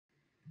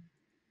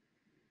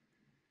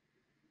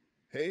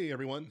Hey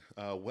everyone,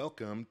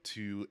 welcome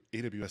to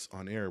AWS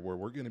On Air, where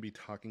we're going to be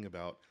talking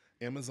about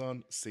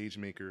Amazon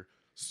SageMaker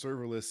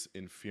Serverless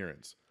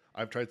Inference.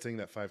 I've tried saying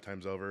that 5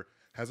 times over,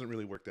 hasn't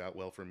really worked out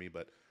well for me,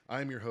 but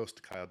I'm your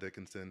host, Kyle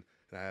Dickinson,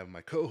 and I have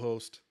my co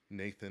host,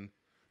 Nathan,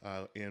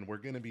 and we're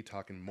going to be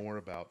talking more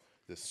about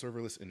this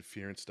serverless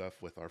inference stuff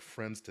with our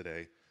friends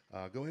today.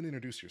 Go ahead and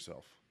introduce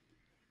yourself.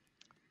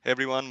 Hey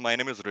everyone, my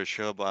name is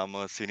Rishabh. I'm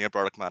a senior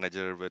product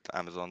manager with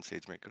Amazon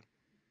SageMaker.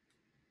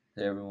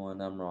 Hey everyone,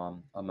 I'm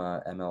Ram. I'm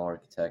a ML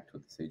architect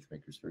with the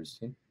SageMaker Serverless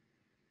team.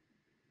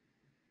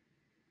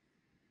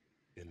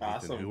 And Nathan,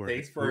 Awesome. who are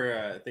Thanks who, for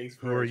uh, thanks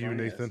who are for you,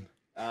 joining us. Nathan?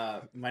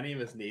 My name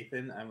is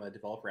Nathan. I'm a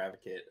developer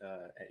advocate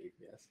at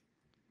AWS.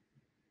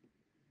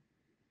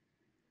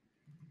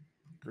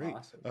 Great.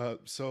 Awesome.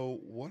 So,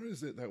 what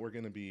is it that we're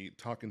going to be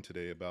talking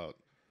today about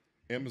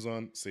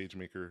Amazon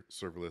SageMaker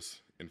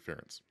Serverless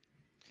Inference?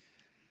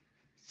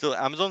 So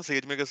Amazon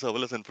SageMaker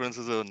Serverless Inference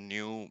is a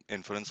new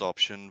inference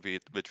option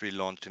which we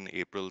launched in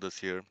April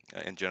this year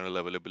in general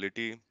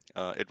availability.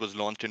 It was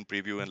launched in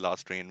preview and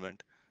last reInvent.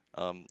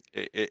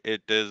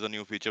 It is a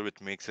new feature which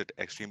makes it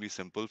extremely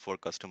simple for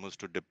customers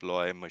to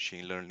deploy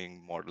machine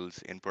learning models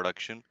in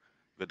production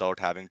without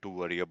having to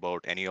worry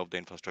about any of the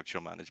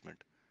infrastructure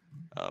management.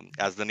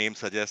 As the name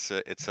suggests,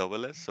 it's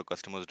serverless, so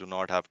customers do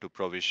not have to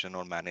provision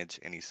or manage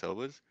any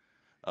servers.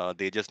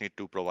 They just need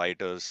to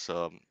provide us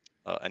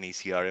an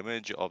ECR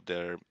image of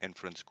their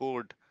inference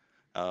code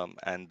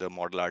and the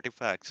model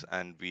artifacts,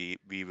 and we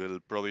will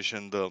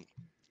provision the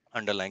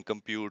underlying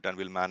compute and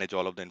we'll manage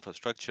all of the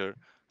infrastructure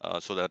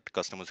so that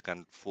customers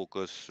can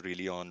focus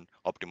really on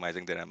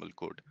optimizing their ML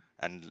code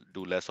and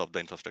do less of the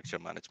infrastructure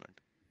management.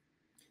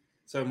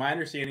 So my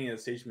understanding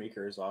is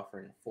SageMaker is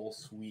offering a full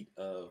suite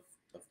of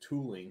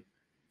tooling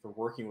for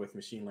working with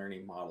machine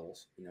learning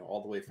models.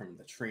 All the way from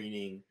the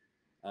training,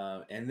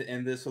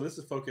 and this so this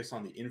is focused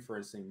on the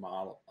inferencing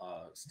model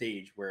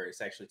stage where it's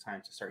actually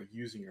time to start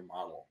using your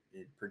model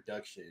in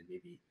production,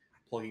 maybe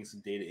plugging some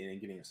data in and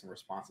getting some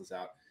responses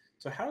out.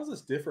 So how does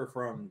this differ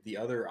from the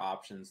other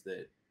options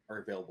that are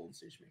available in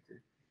SageMaker?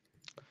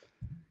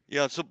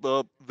 Yeah, so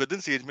within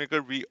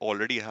SageMaker, we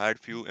already had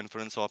few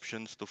inference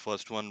options. The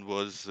first one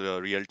was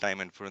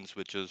real-time inference,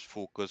 which is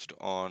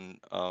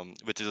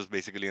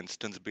basically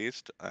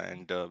instance-based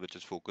and which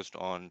is focused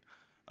on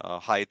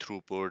high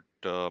throughput,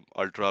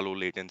 ultra-low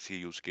latency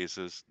use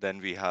cases.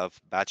 Then we have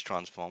batch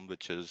transform,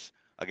 which is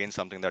again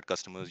something that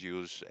customers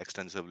use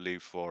extensively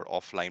for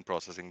offline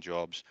processing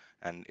jobs,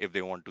 and if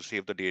they want to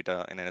save the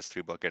data in an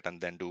S3 bucket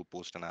and then do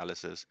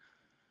post-analysis.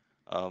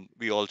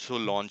 We also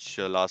launched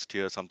last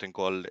year something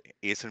called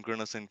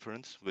Asynchronous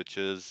Inference, which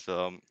is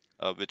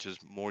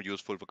more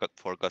useful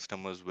for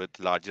customers with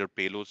larger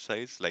payload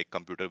size, like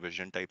computer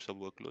vision types of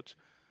workloads,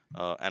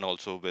 and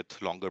also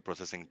with longer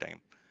processing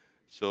time.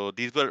 So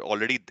these were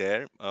already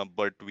there,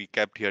 but we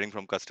kept hearing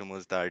from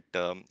customers that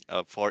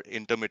for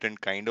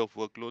intermittent kind of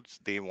workloads,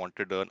 they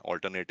wanted an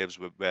alternatives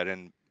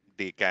wherein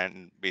they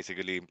can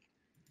basically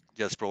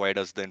just provide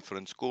us the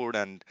inference code,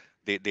 and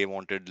they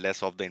wanted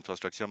less of the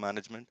infrastructure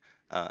management,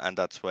 and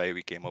that's why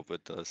we came up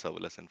with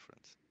serverless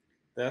inference.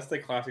 That's the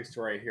classic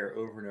story I hear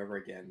over and over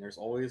again. There's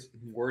always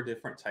more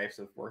different types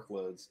of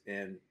workloads,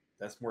 and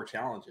that's more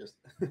challenges.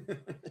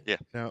 Yeah.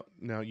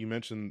 Now you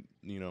mentioned,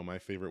 my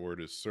favorite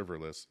word is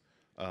serverless.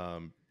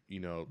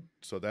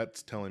 So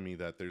that's telling me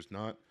that there's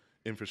not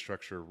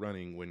infrastructure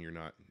running when you're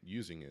not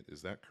using it.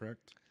 Is that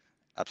correct?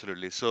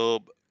 Absolutely.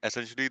 So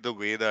essentially, the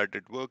way that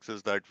it works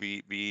is that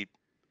we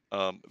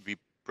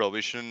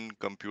provision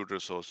compute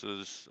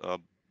resources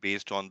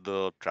based on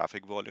the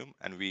traffic volume,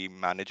 and we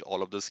manage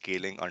all of the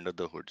scaling under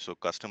the hood. So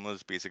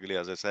customers basically,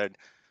 as I said,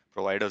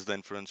 provide us the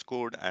inference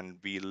code, and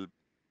we'll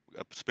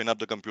spin up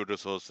the compute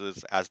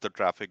resources as the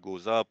traffic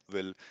goes up.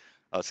 We'll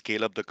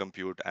scale up the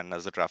compute, and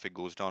as the traffic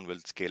goes down, we'll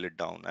scale it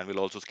down, and we'll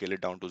also scale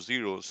it down to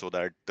zero so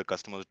that the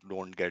customers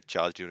don't get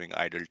charged during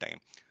idle time,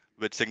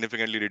 which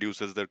significantly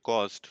reduces their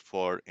cost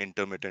for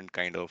intermittent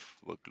kind of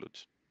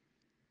workloads.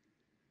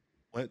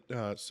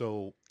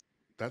 So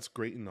that's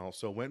great and all.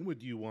 So when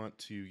would you want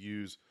to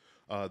use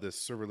this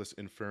serverless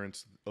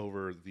inference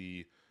over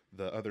the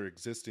other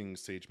existing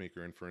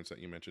SageMaker inference that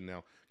you mentioned?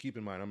 Now, keep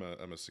in mind,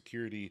 I'm a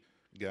security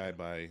guy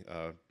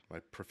Yeah. by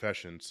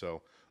profession.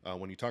 So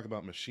when you talk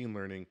about machine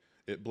learning,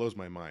 it blows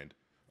my mind.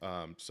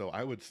 So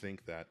I would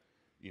think that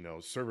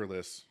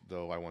serverless,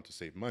 though I want to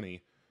save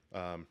money,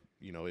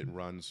 it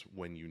runs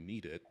when you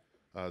need it.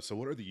 So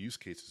what are the use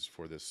cases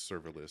for this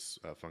serverless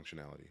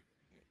functionality?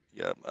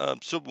 Yeah.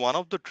 So one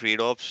of the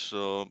trade-offs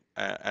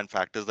and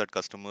factors that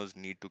customers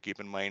need to keep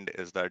in mind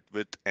is that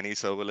with any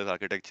serverless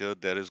architecture,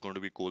 there is going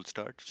to be cold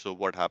start. So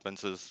what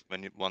happens is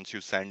once you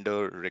send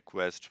a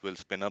request, we'll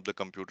spin up the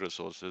compute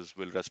resources,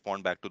 we'll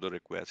respond back to the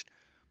request.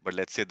 But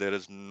let's say there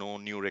is no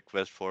new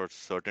request for a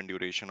certain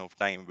duration of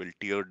time, we'll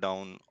tear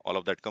down all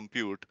of that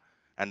compute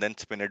and then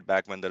spin it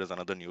back when there is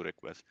another new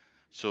request.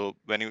 So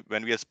when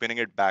we are spinning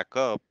it back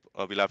up,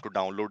 we'll have to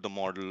download the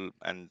model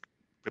and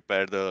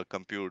prepare the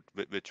compute,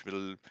 which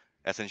will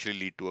essentially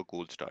lead to a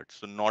cold start.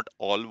 So not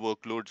all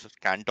workloads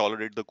can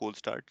tolerate the cold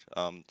start.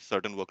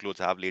 Certain workloads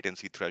have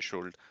latency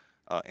threshold.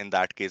 In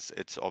that case,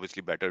 it's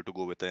obviously better to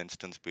go with an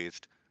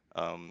instance-based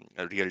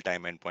a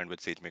real-time endpoint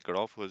which SageMaker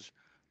offers.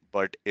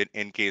 But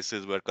in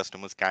cases where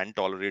customers can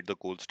tolerate the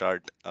cold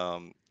start,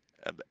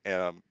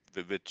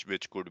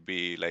 which could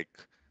be like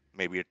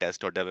maybe a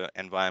test or dev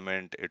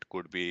environment, it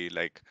could be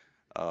like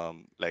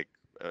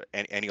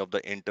any of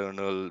the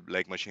internal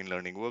like machine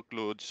learning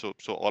workloads.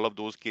 So all of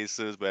those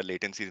cases where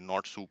latency is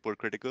not super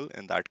critical,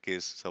 in that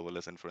case,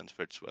 serverless inference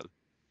fits well.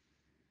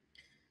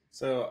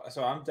 So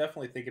I'm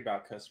definitely thinking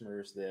about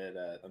customers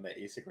that on the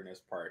asynchronous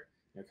part,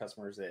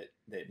 customers that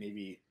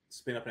maybe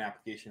spin up an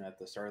application at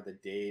the start of the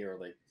day, or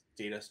like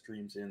data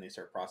streams in, they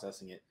start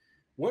processing it.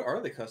 What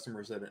are the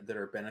customers that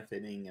are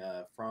benefiting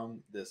from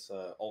this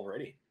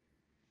already?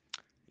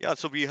 Yeah,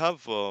 so we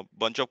have a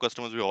bunch of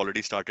customers who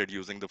already started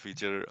using the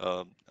feature.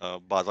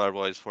 Bazaar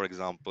Voice, for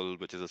example,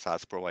 which is a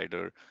SaaS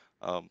provider,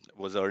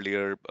 was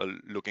earlier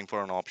looking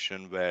for an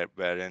option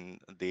wherein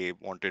they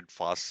wanted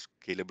fast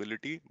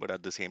scalability, but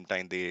at the same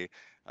time they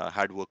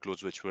had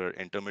workloads which were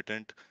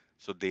intermittent.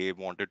 So they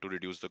wanted to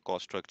reduce the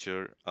cost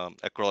structure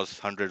across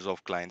hundreds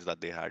of clients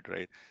that they had,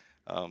 right?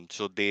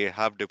 So they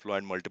have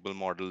deployed multiple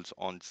models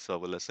on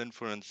serverless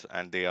inference,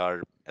 and they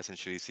are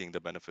essentially seeing the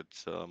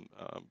benefits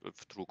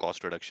through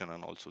cost reduction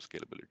and also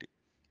scalability.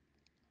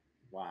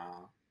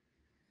 Wow.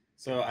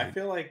 So I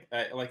feel like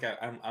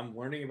I'm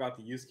learning about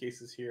the use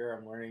cases here.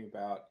 I'm learning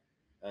about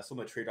some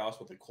of the trade offs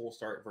with the cold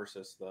start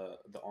versus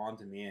the on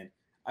demand.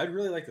 I'd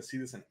really like to see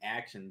this in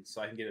action so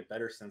I can get a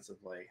better sense of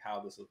like how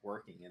this is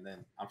working, and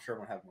then I'm sure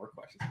I'm gonna have more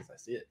questions because I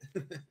see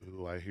it.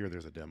 Ooh, I hear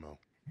there's a demo.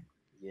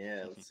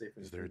 Yeah, let's see if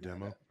we Is can there a figure that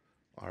demo? out.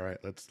 All right,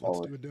 let's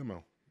Always. do a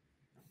demo.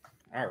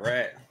 All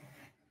right.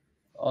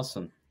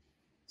 Awesome.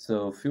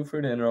 So feel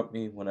free to interrupt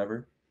me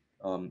whenever.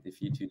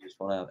 If you two just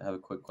want to have a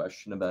quick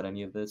question about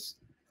any of this,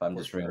 if I'm For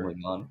just sure.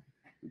 rambling on,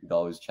 we could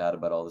always chat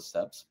about all the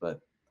steps.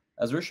 But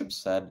as Rishabh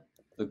said,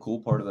 the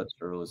cool part about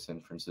serverless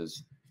inference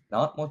is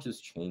not much is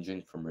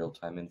changing from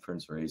real-time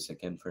inference or ASIC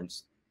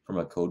inference from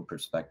a code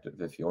perspective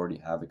if you already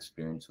have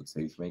experience with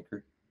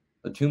SageMaker.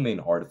 The two main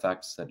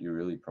artifacts that you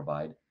really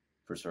provide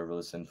for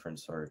serverless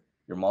inference are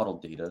your model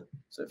data.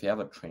 So if you have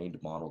a trained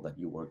model that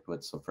you worked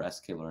with, so for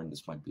sklearn,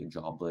 this might be a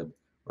joblib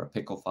or a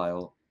pickle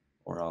file,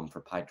 or for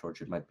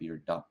PyTorch, it might be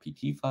your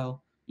 .pt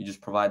file. You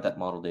just provide that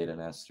model data in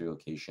S3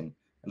 location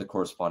and the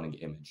corresponding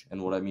image.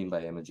 And what I mean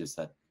by image is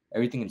that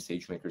everything in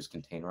SageMaker is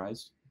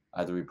containerized.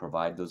 Either we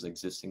provide those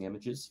existing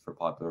images for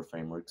popular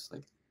frameworks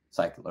like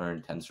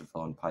scikit-learn,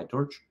 TensorFlow, and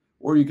PyTorch,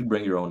 or you could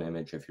bring your own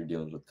image if you're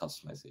dealing with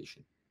customization.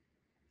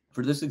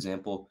 For this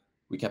example,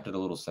 we kept it a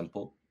little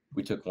simple.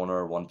 We took one of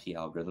our 1P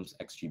algorithms,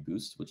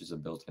 XGBoost, which is a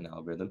built-in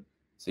algorithm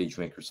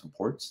SageMaker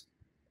supports,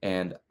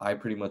 and I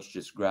pretty much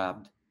just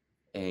grabbed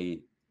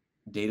a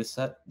data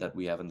set that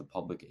we have in the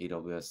public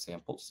AWS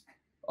samples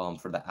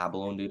for the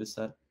abalone data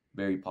set.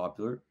 Very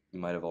popular. You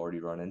might have already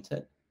run into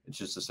it. It's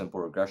just a simple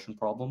regression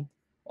problem.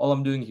 All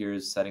I'm doing here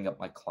is setting up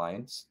my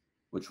clients,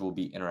 which will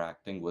be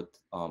interacting with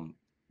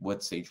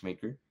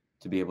SageMaker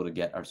to be able to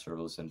get our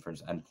serverless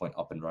inference endpoint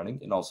up and running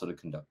and also to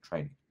conduct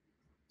training.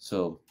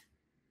 So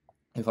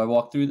if I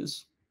walk through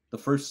this, the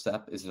first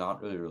step is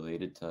not really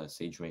related to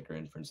SageMaker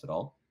inference at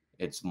all.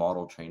 It's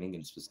model training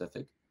in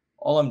specific.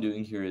 All I'm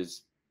doing here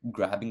is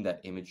grabbing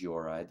that image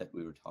URI that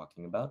we were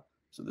talking about.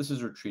 So this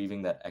is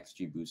retrieving that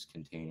XGBoost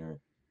container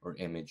or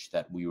image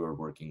that we were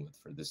working with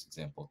for this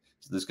example.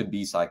 So this could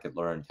be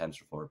scikit-learn,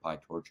 TensorFlow, or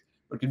PyTorch,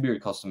 or it could be your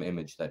custom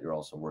image that you're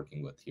also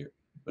working with here.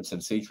 But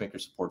since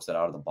SageMaker supports that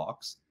out of the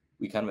box,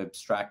 we kind of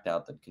abstract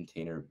out that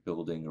container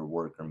building or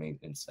work or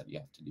maintenance that you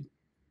have to do.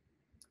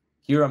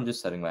 Here, I'm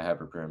just setting my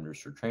hyperparameters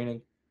for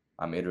training.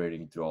 I'm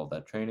iterating through all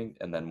that training.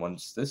 And then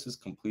once this is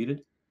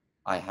completed,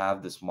 I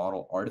have this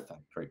model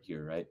artifact right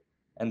here, right?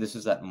 And this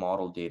is that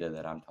model data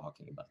that I'm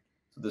talking about.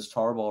 So this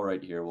tarball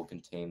right here will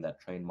contain that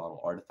trained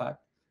model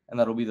artifact. And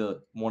that'll be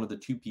one of the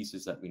two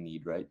pieces that we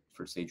need, right,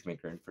 for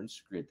SageMaker Inference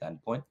to create the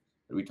endpoint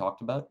that we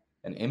talked about,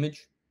 an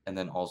image, and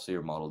then also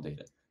your model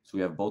data. So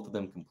we have both of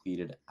them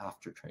completed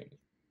after training.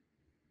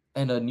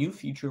 And a new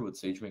feature with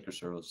SageMaker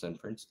Serverless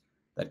Inference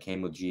that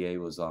came with GA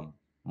was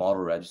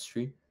model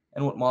registry.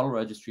 And what model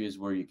registry is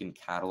where you can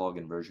catalog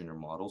and version your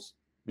models.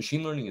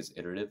 Machine learning is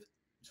iterative.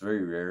 It's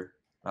very rare,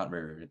 not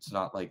very rare. It's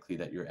not likely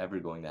that you're ever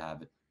going to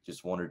have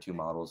just one or two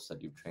models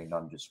that you've trained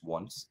on just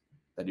once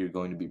that you're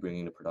going to be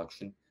bringing to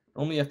production.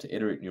 Normally, you have to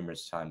iterate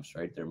numerous times,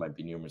 right? There might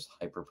be numerous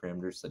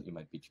hyperparameters that you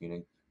might be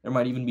tuning. There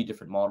might even be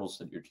different models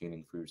that you're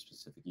tuning for your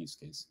specific use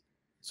case.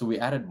 So we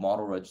added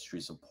model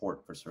registry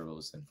support for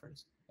serverless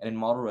inference. And in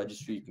model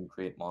registry, you can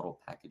create model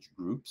package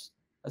groups,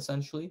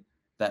 essentially,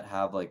 that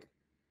have like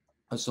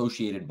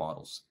associated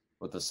models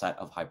with a set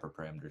of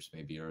hyperparameters,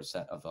 maybe, or a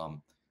set of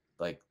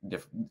like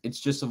different. It's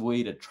just a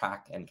way to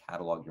track and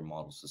catalog your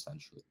models,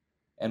 essentially.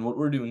 And what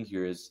we're doing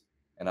here is,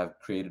 and I've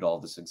created all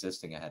this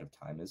existing ahead of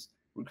time, is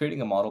we're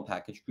creating a model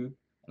package group,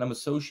 and I'm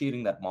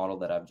associating that model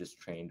that I've just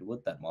trained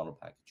with that model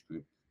package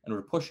group, and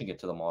we're pushing it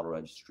to the model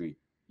registry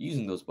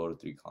using those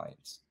Boto3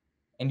 clients.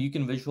 And you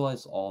can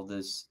visualize all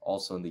this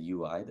also in the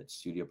UI that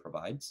Studio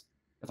provides.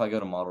 If I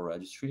go to model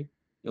registry,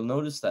 you'll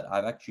notice that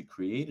I've actually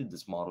created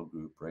this model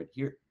group right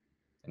here.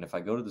 And if I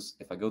go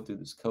through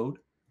this code,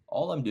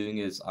 all I'm doing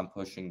is I'm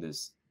pushing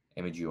this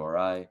image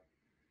URI,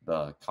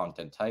 the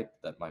content type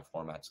that my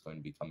format's going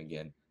to be coming in,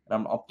 and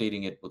I'm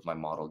updating it with my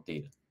model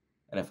data.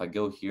 And if I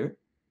go here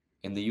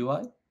in the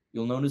UI,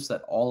 you'll notice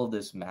that all of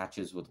this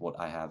matches with what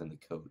I have in the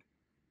code.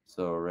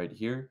 So right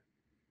here,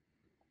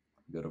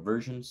 go to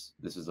versions.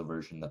 This is the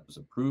version that was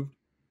approved,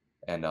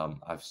 and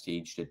I've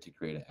staged it to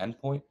create an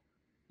endpoint.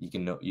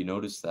 You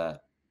notice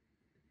that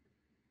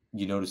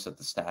the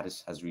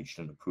status has reached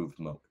an approved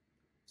mode.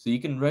 So you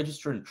can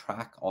register and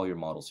track all your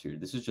models here.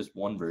 This is just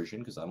one version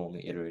because I've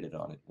only iterated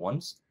on it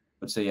once.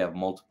 But say you have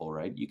multiple,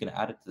 right? You can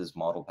add it to this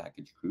model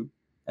package group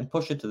and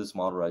push it to this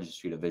model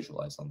registry to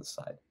visualize on the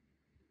side.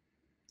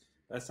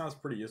 That sounds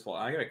pretty useful.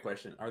 I got a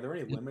question. Are there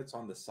any limits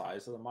on the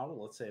size of the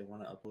model? Let's say I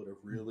want to upload a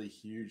really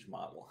huge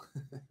model.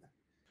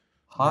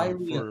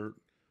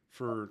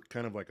 For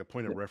kind of like a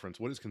point of reference,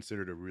 what is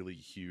considered a really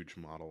huge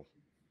model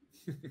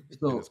in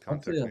So this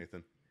context,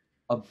 Nathan?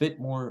 That's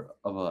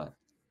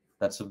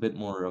a bit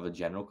more of a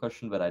general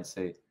question, but I'd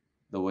say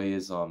the way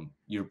is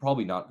you're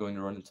probably not going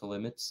to run into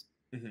limits.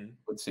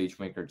 With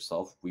SageMaker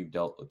itself, we've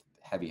dealt with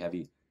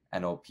heavy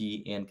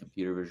NLP and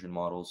computer vision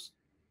models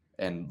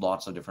and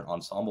lots of different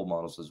ensemble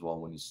models as well.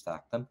 When you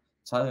stack them,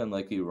 it's highly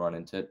unlikely you run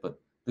into it. But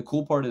the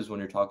cool part is when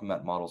you're talking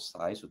about model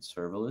size with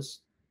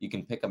serverless, you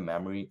can pick a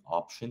memory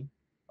option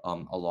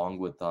along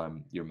with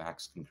your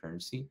max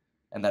concurrency.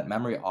 And that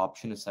memory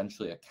option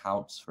essentially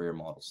accounts for your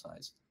model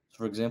size. So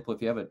for example,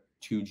 if you have a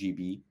 2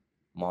 GB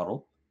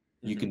model,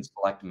 you can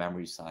select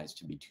memory size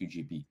to be 2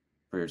 GB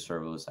for your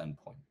serverless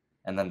endpoint.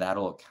 And then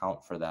that'll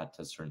account for that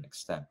to a certain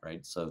extent,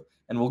 right? So,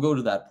 and we'll go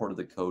to that part of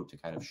the code to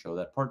kind of show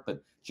that part,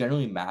 but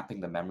generally mapping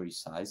the memory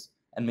size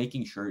and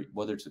making sure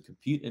whether it's a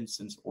compute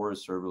instance or a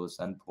serverless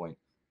endpoint,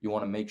 you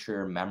want to make sure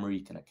your memory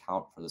can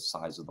account for the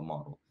size of the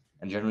model.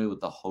 And generally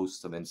with the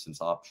host of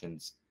instance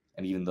options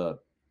and even the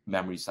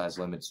memory size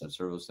limits that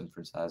serverless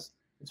inference has,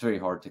 it's very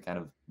hard to kind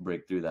of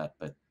break through that.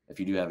 But if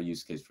you do have a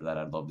use case for that,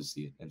 I'd love to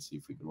see it and see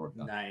if we could work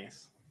on it.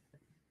 Nice.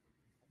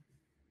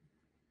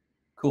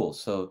 Cool.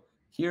 So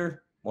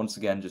here, once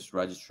again, just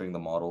registering the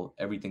model.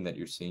 Everything that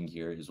you're seeing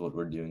here is what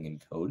we're doing in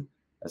code,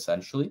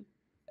 essentially.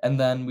 And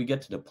then we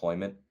get to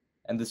deployment,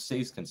 and this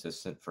stays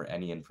consistent for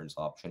any inference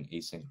option,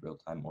 async,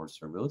 real-time, or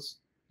serverless.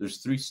 There's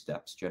 3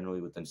 steps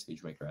generally within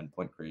SageMaker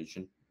Endpoint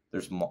Creation.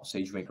 There's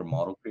SageMaker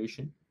Model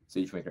Creation,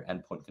 SageMaker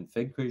Endpoint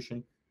Config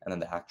Creation, and then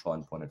the actual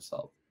endpoint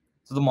itself.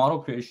 So the model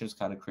creation is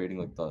kind of creating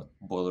like the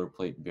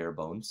boilerplate bare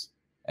bones,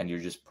 and you're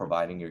just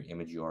providing your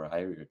image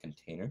URI or your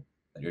container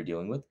that you're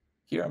dealing with.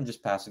 Here, I'm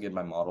just passing in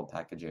my model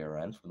package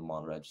ARN from the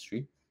model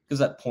registry because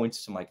that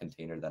points to my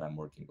container that I'm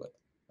working with.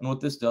 And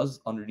what this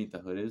does underneath the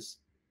hood is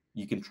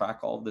you can track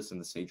all of this in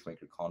the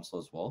SageMaker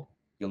console as well.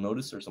 You'll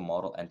notice there's a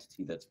model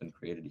entity that's been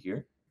created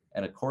here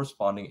and a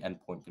corresponding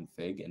endpoint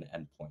config and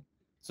endpoint.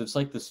 So it's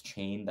like this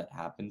chain that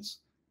happens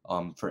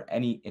for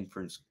any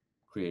inference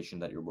creation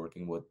that you're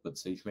working with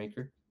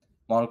SageMaker.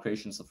 Model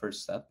creation is the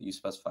first step. You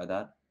specify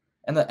that.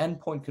 And the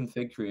endpoint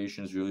config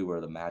creation is really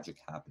where the magic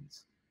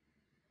happens.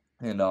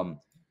 And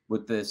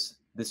with this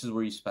is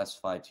where you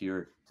specify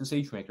to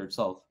SageMaker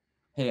itself,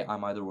 hey,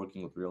 I'm either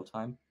working with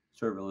real-time,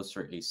 serverless,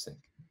 or async.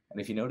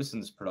 And if you notice in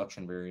this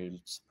production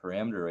variance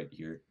parameter right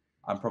here,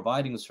 I'm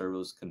providing a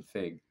serverless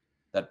config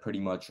that pretty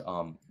much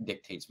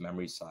dictates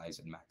memory size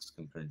and max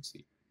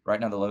concurrency. Right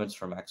now, the limits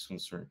for max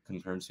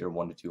concurrency are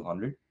 1 to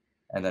 200.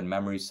 And then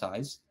memory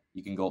size,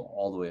 you can go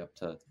all the way up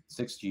to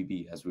 6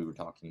 GB as we were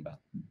talking about.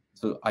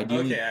 So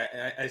ideally,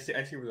 okay, I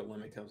see where the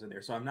limit comes in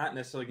there. So I'm not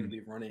necessarily going to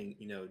be running,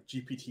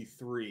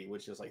 GPT-3,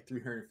 which is like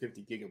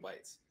 350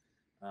 gigabytes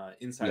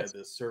inside of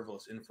this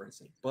serverless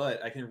inferencing,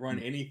 but I can run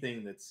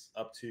anything that's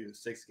up to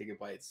 6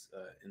 gigabytes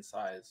in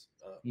size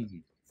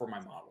for my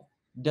model.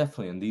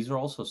 Definitely, and these are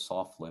also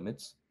soft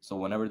limits. So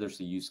whenever there's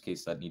a use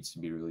case that needs to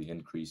be really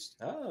increased,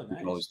 you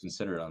can always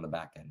consider it on the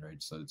back end,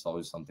 right? So it's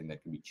always something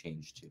that can be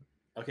changed to.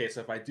 Okay,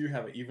 so if I do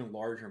have an even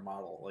larger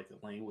model, like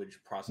a language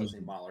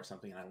processing model or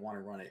something, and I want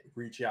to run it,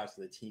 reach out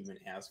to the team and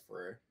ask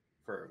for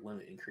a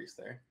limit increase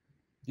there.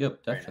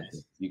 Yep, definitely.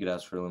 Nice. You could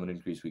ask for a limit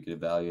increase. We could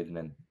evaluate, and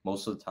then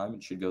most of the time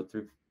it should go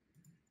through.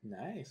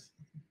 Nice.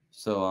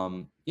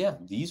 So yeah,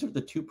 these are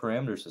the 2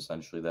 parameters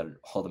essentially that are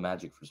all the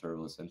magic for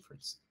serverless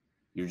inference.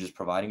 You're just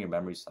providing your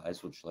memory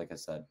size, which, like I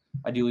said,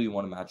 ideally you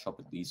want to match up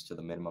at least to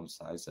the minimum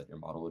size that your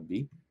model would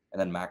be,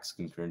 and then max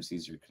concurrency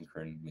is your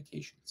concurrent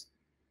limitations.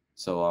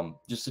 So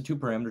just the 2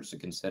 parameters to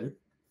consider.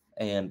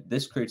 And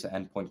this creates an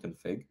endpoint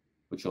config,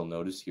 which you'll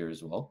notice here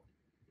as well.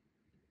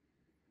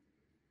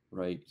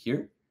 Right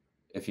here.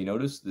 If you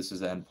notice, this is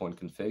the endpoint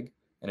config,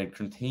 and it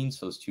contains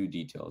those 2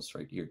 details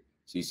right here.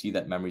 So you see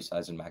that memory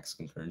size and max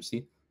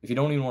concurrency. If you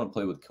don't even want to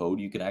play with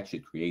code, you can actually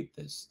create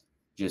this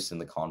just in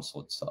the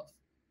console itself.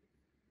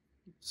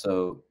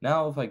 So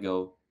now if I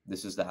go,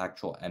 this is the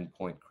actual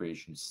endpoint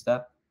creation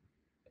step,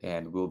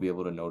 and we'll be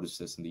able to notice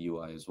this in the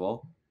UI as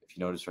well. If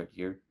you notice right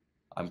here,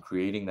 I'm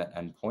creating that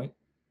endpoint,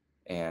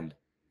 and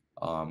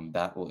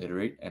that will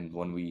iterate. And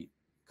when we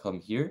come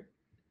here,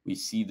 we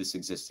see this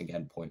existing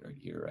endpoint right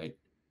here, right?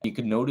 You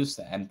can notice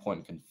the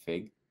endpoint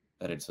config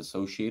that it's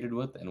associated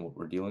with and what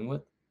we're dealing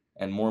with.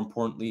 And more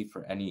importantly,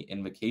 for any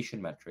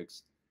invocation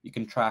metrics, you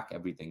can track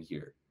everything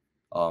here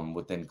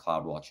within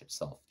CloudWatch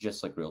itself,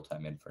 just like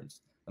real-time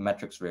inference. The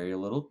metrics vary a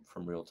little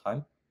from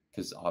real-time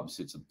because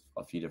obviously it's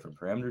a few different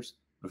parameters.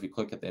 But if you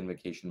click at the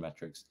invocation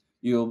metrics,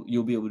 you'll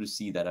be able to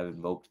see that I've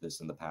invoked this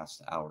in the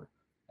past hour,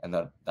 and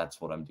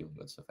that's what I'm dealing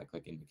with. So if I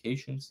click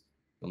invocations,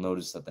 you'll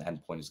notice that the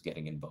endpoint is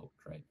getting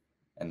invoked, right?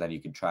 And then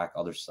you can track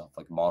other stuff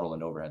like model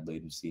and overhead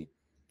latency,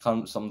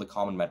 some of the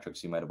common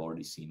metrics you might have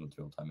already seen with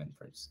real-time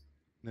inference.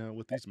 Now,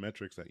 with these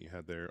metrics that you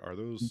had there, are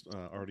those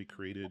already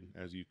created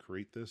as you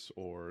create this,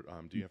 or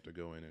do you have to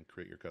go in and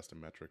create your custom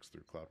metrics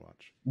through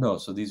CloudWatch? No,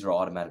 so these are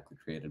automatically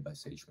created by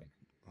SageMaker.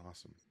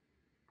 Awesome.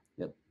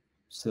 Yep.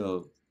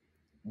 So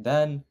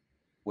then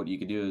what you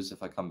could do is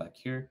if I come back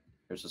here,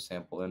 here's a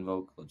sample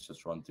invoke. Let's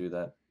just run through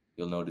that.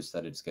 You'll notice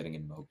that it's getting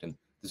invoked. And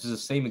this is the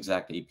same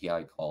exact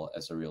API call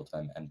as a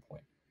real-time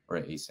endpoint or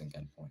an async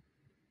endpoint.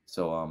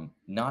 So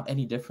not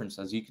any difference.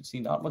 As you can see,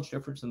 not much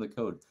difference in the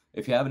code.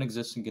 If you have an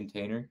existing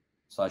container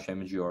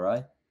 /image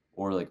URI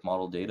or like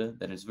model data,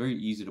 then it's very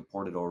easy to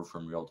port it over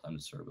from real-time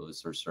to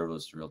serverless or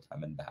serverless to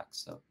real-time and back.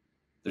 So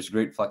there's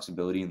great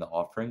flexibility in the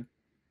offering.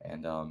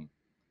 And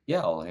yeah,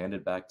 I'll hand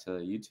it back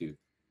to you two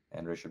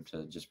and Rishabh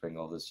to just bring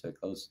all this to a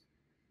close.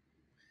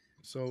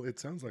 So it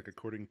sounds like,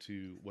 according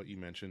to what you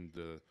mentioned,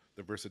 the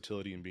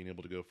versatility in being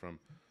able to go from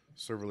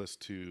serverless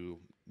to,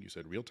 you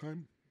said, real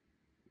time?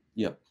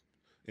 Yep.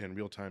 And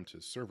real time to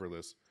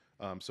serverless.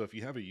 So if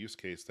you have a use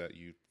case that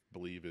you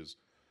believe is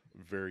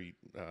very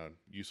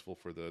useful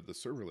for the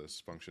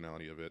serverless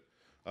functionality of it,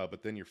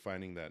 but then you're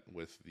finding that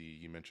with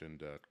you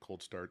mentioned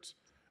cold starts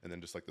and then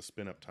just like the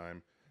spin up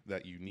time,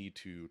 that you need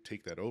to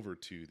take that over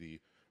to the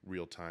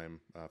real time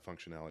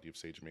functionality of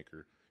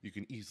SageMaker, you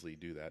can easily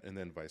do that. And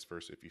then vice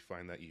versa, if you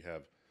find that you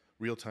have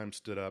real time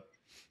stood up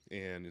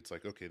and it's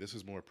like, okay, this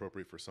is more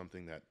appropriate for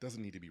something that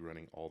doesn't need to be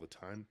running all the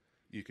time,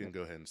 you can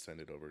go ahead and send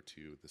it over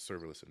to the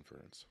serverless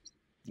inference.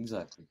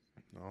 Exactly.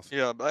 Awesome.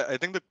 Yeah, I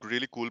think the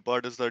really cool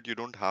part is that you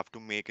don't have to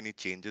make any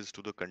changes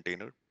to the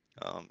container.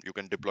 You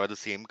can deploy the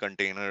same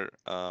container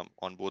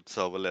on both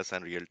serverless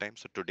and real time.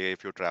 So today,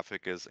 if your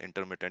traffic is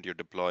intermittent, you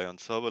deploy on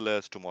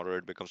serverless. Tomorrow,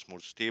 it becomes more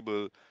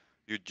stable.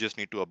 You just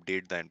need to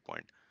update the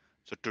endpoint.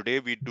 So today,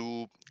 we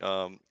do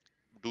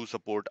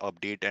support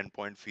update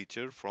endpoint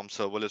feature from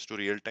serverless to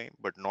real time,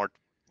 but not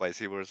vice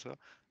versa.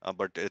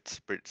 But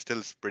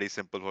still pretty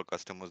simple for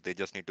customers. They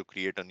just need to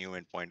create a new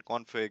endpoint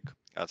config,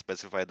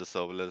 specify the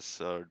serverless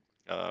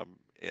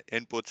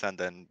inputs, and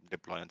then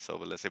deploy on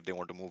serverless if they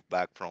want to move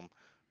back from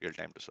real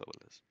time to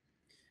serverless.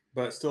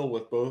 But still,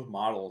 with both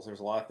models, there's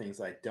a lot of things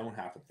I don't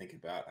have to think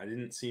about. I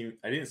didn't see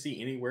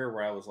anywhere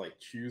where I was like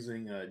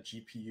choosing a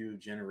GPU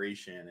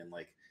generation and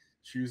like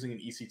choosing an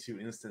EC2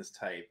 instance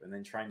type and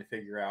then trying to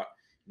figure out,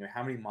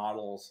 how many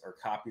models or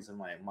copies of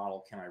my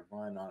model can I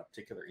run on a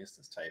particular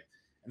instance type.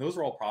 And those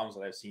are all problems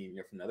that I've seen,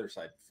 from the other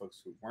side,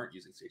 folks who weren't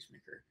using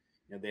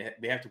SageMaker.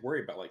 They have to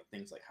worry about like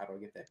things like, how do I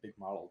get that big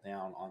model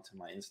down onto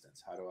my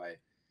instance? How do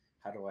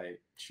I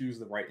choose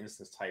the right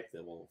instance type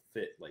that will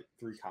fit like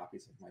 3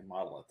 copies of my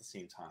model at the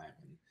same time?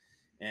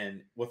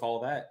 And with all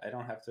that, I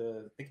don't have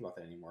to think about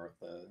that anymore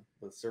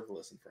with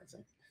serverless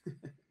inferencing.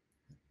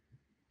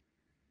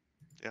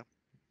 Yeah.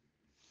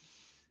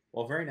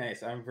 Well, very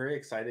nice. I'm very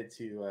excited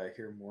to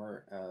hear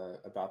more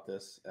about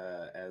this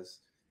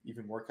as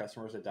even more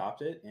customers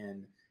adopt it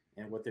and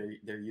what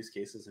their use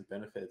cases and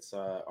benefits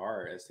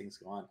are as things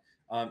go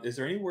on. Is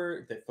there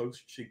anywhere that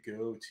folks should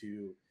go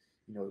to,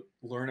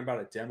 learn about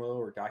a demo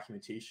or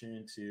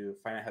documentation to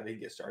find out how they can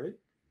get started?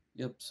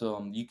 Yep.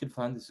 So you can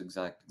find this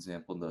exact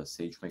example in the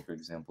SageMaker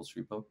examples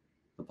repo,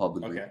 the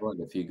public Okay. repo.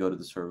 And if you go to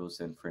the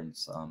serverless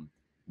inference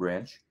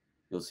branch,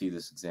 you'll see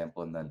this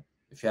example. And then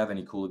if you have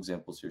any cool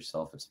examples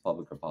yourself, it's a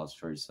public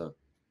repository, so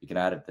you can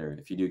add it there.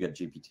 If you do get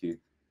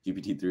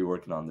GPT-3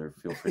 working on there,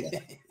 feel free to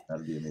add it.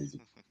 That'd be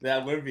amazing.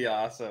 That would be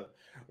awesome.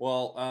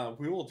 Well,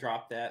 we will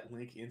drop that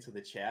link into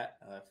the chat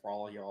for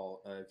all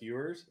y'all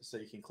viewers, so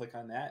you can click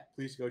on that.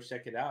 Please go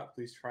check it out.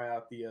 Please try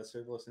out the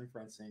serverless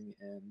inferencing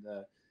and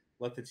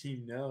let the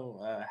team know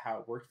how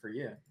it worked for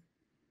you.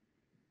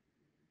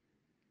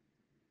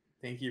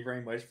 Thank you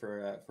very much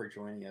for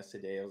joining us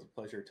today. It was a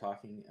pleasure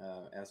talking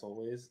as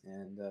always,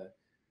 and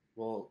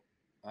we'll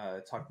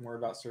talk more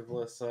about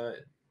serverless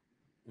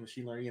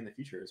machine learning in the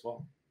future as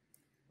well.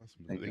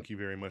 Awesome. Thank you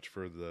very much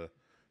for the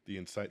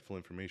insightful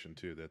information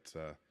too. That's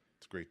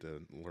it's great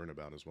to learn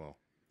about as well.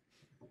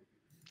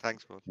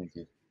 Thanks, both. Thank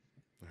you.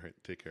 All right,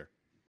 take care.